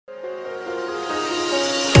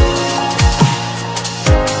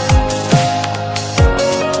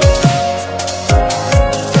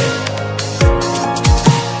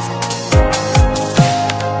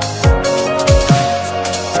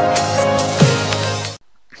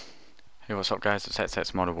what's up guys, it's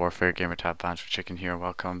Xexmenu Modern Warfare Gamertag Bands for Chicken here.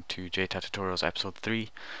 Welcome to Jtag Tutorials episode 3.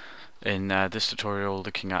 In this tutorial,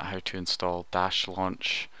 looking at how to install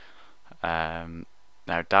Dashlaunch. Now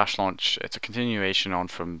Dashlaunch, it's a continuation on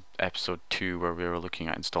from episode 2 where we were looking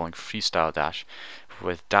at installing FreeStyleDash.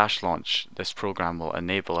 With Dashlaunch, this program will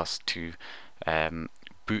enable us to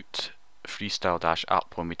boot FreeStyleDash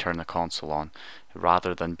up when we turn the console on.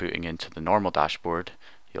 Rather than booting into the normal dashboard,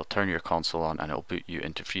 you'll turn your console on and it'll boot you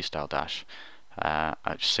into FreeStyleDash.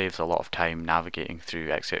 It saves a lot of time navigating through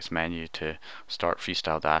Xexmenu to start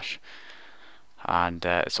FreeStyleDash, and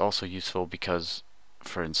it's also useful because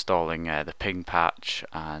for installing the ping patch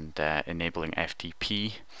and enabling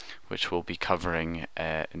FTP, which we'll be covering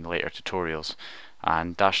in later tutorials.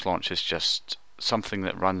 And Dashlaunch is just something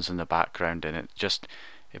that runs in the background, and it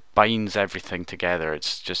binds everything together.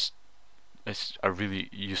 It's a really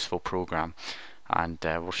useful program, and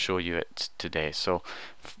we'll show you it today. So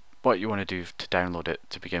what you want to do to download it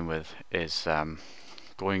to begin with is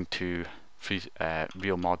going to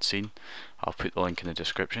Real Mod Scene. I'll put the link in the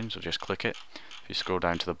description, so just click it. If you scroll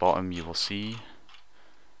down to the bottom, you will see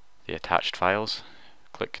the attached files.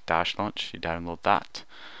 Click Dashlaunch, you download that,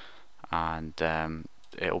 and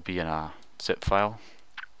it'll be in a zip file.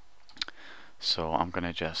 So I'm going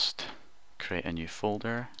to just create a new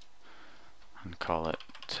folder and call it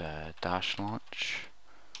Dashlaunch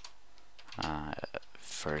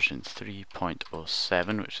version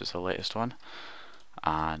 3.07, which is the latest one,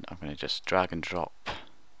 and I'm going to just drag and drop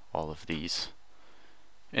all of these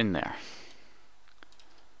in there.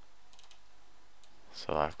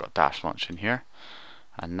 So I've got Dashlaunch in here,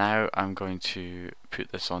 and now I'm going to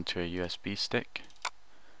put this onto a USB stick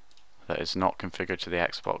that is not configured to the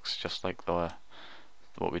Xbox, just like what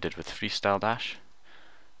we did with FreeStyleDash.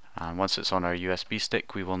 And once it's on our USB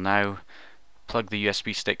stick, we will now plug the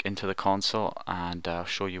USB stick into the console, and I'll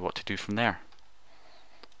show you what to do from there.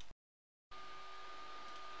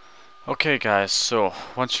 Okay guys, so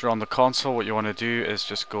once you're on the console, what you want to do is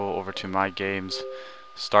just go over to My Games,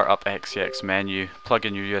 start up Xexmenu, plug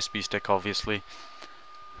in your USB stick obviously,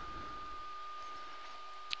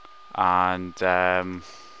 and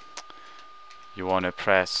you want to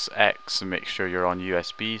press X and make sure you're on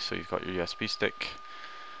USB, so you've got your USB stick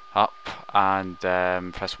up, and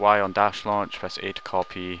press Y on Dashlaunch, press A to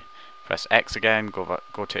copy, press X again, go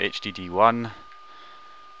to HDD1,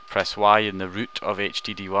 press Y in the root of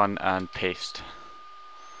HDD1 and paste,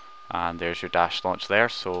 and there's your Dashlaunch there.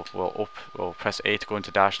 So we'll press A to go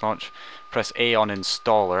into Dashlaunch, press A on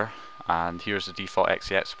installer, and here's the default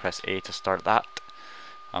XEX, press A to start that,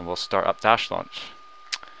 and we'll start up Dashlaunch.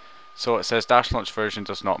 So it says Dashlaunch version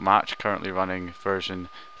does not match, currently running version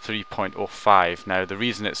 3.05. Now the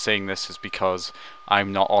reason it's saying this is because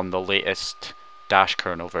I'm not on the latest Dash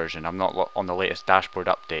kernel version. I'm not on the latest dashboard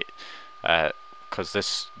update, because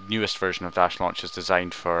this newest version of Dashlaunch is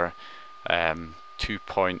designed for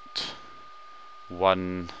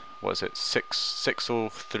 2.1, what is it,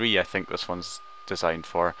 603 I think this one's designed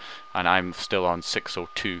for, and I'm still on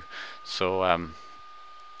 602, so or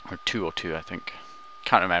 202 I think.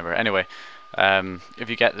 Can't remember. Anyway, if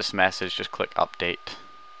you get this message, just click update,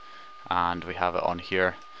 and we have it on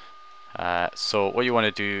here. So what you want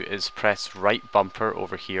to do is press right bumper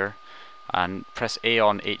over here and press A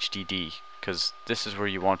on HDD, because this is where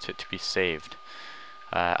you want it to be saved.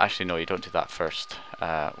 Actually no, you don't do that first.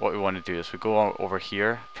 What we want to do is we go over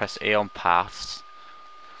here, press A on paths,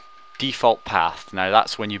 default path. Now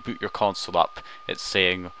that's when you boot your console up, it's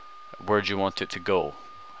saying where do you want it to go,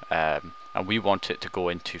 and we want it to go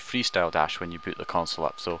into FreeStyleDash when you boot the console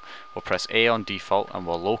up. So we'll press A on default and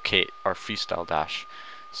we'll locate our FreeStyleDash.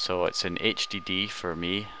 So it's in HDD for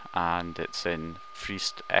me, and it's in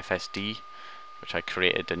FSD, which I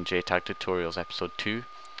created in Jtag Tutorials episode 2,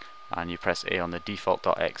 and you press A on the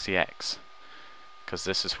default.xex, because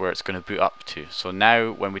this is where it's going to boot up to. So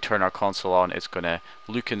now when we turn our console on, it's going to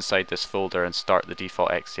look inside this folder and start the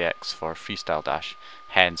default XEX for FreeStyleDash,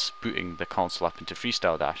 hence booting the console up into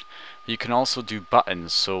FreeStyleDash. You can also do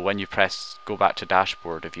buttons, so when you press go back to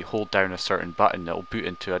dashboard, if you hold down a certain button, it'll boot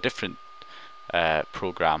into a different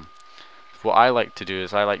program. What I like to do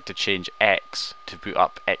is I like to change X to boot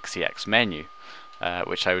up Xexmenu,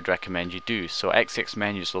 which I would recommend you do. So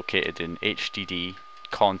Xexmenu is located in HDD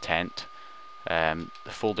content, the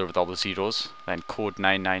folder with all the zeros, then code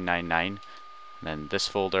 9999, then this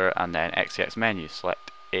folder, and then Xexmenu. Select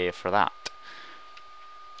A for that.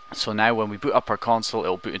 So now when we boot up our console,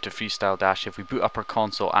 it'll boot into FreeStyleDash. If we boot up our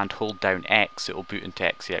console and hold down X, it will boot into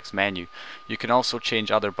Xexmenu. You can also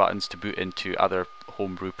change other buttons to boot into other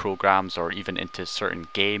homebrew programs or even into certain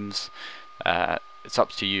games. It's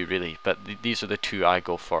up to you really, but these are the two I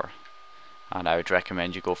go for. and I would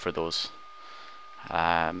recommend you go for those.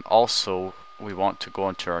 Also, we want to go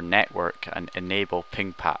into our network and enable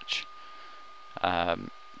ping patch.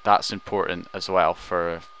 That's important as well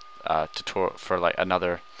for tutorial, for like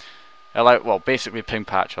another. Well, basically, ping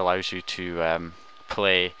patch allows you to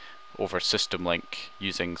play over system link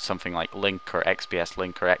using something like Link or XPS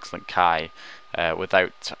Link or XLink Kai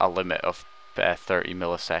without a limit of 30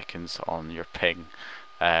 milliseconds on your ping,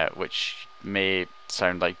 which may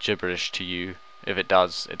sound like gibberish to you. If it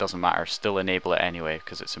does, it doesn't matter. Still enable it anyway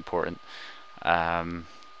because it's important. Yeah,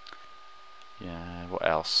 what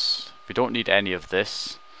else? We don't need any of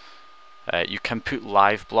this. You can put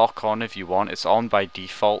Liveblock on if you want. It's on by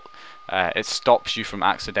default. It stops you from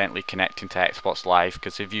accidentally connecting to Xbox Live,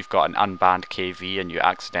 because if you've got an unbanned KV and you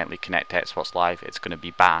accidentally connect to Xbox Live, it's going to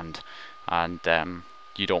be banned, and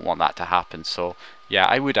you don't want that to happen. So yeah,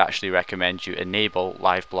 I would actually recommend you enable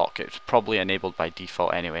Liveblock. It's probably enabled by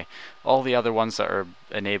default anyway. All the other ones that are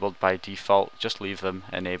enabled by default, just leave them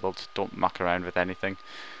enabled. Don't muck around with anything.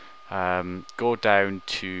 Go down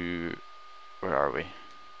to, where are we?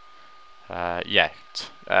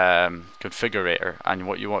 Configurator, and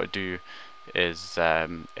what you want to do is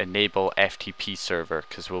enable FTP Server,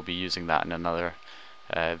 because we'll be using that in another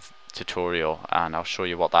tutorial, and I'll show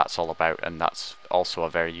you what that's all about, and that's also a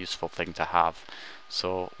very useful thing to have.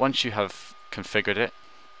 So once you have configured it,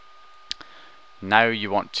 now you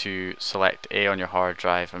want to select A on your hard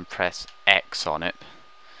drive and press X on it,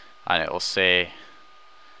 and it will say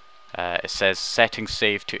it says settings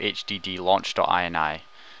saved to HDD launch.ini.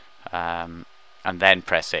 And then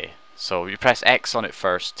press A. So you press X on it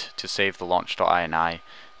first to save the launch.ini,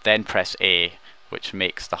 then press A, which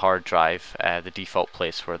makes the hard drive the default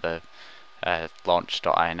place where the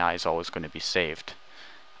launch.ini is always going to be saved.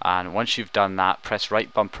 And once you've done that, press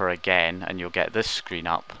right bumper again and you'll get this screen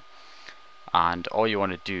up, and all you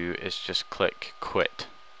want to do is just click quit,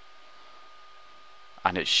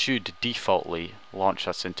 and it should defaultly launch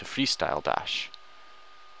us into FreeStyleDash,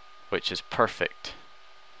 which is perfect,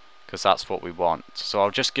 because that's what we want. So I'll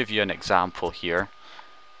just give you an example here.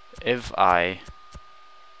 If I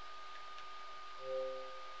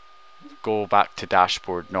go back to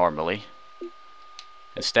dashboard normally,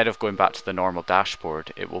 instead of going back to the normal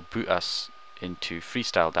dashboard, it will boot us into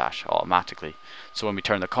FreeStyleDash automatically. So when we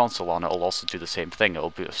turn the console on, it will also do the same thing. It will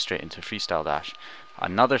boot us straight into FreeStyleDash.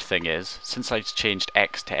 Another thing is, since I've changed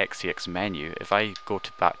X to Xexmenu, if I go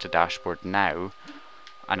back to dashboard now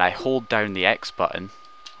and I hold down the X button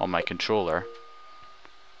on my controller,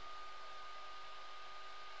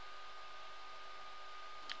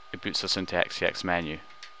 it boots us into Xexmenu.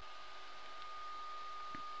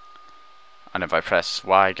 And if I press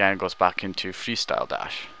Y again, it goes back into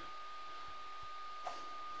FreeStyleDash.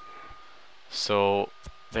 So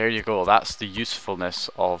there you go, that's the usefulness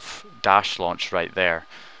of Dashlaunch right there.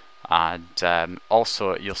 And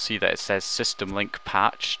also you'll see that it says system link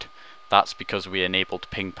patched. That's because we enabled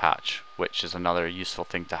ping patch, which is another useful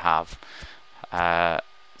thing to have.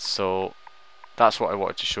 So that's what I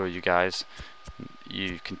wanted to show you guys.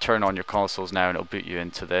 You can turn on your consoles now and it'll boot you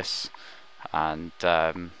into this. And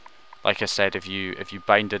like I said, if you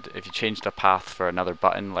changed a path for another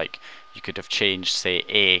button, like you could have changed, say,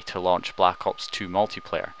 A to launch Black Ops 2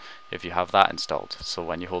 multiplayer if you have that installed. So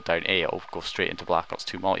when you hold down A, it'll go straight into Black Ops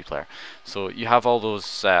 2 multiplayer. So you have all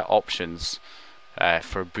those options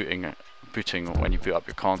for booting when you boot up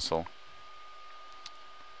your console.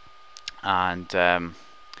 And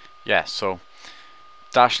yeah, so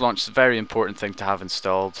Dashlaunch is a very important thing to have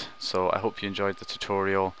installed. So I hope you enjoyed the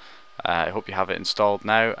tutorial. I hope you have it installed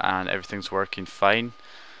now and everything's working fine.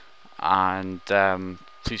 And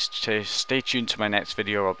please stay tuned to my next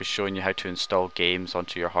video. I'll be showing you how to install games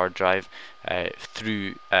onto your hard drive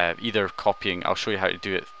through either copying. I'll show you how to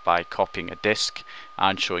do it by copying a disk,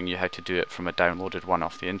 and showing you how to do it from a downloaded one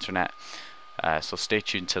off the internet. So stay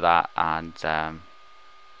tuned to that, and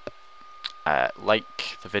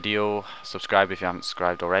like the video, subscribe if you haven't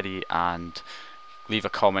subscribed already, and leave a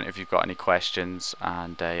comment if you've got any questions.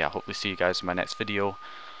 And yeah, hopefully see you guys in my next video.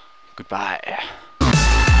 Goodbye.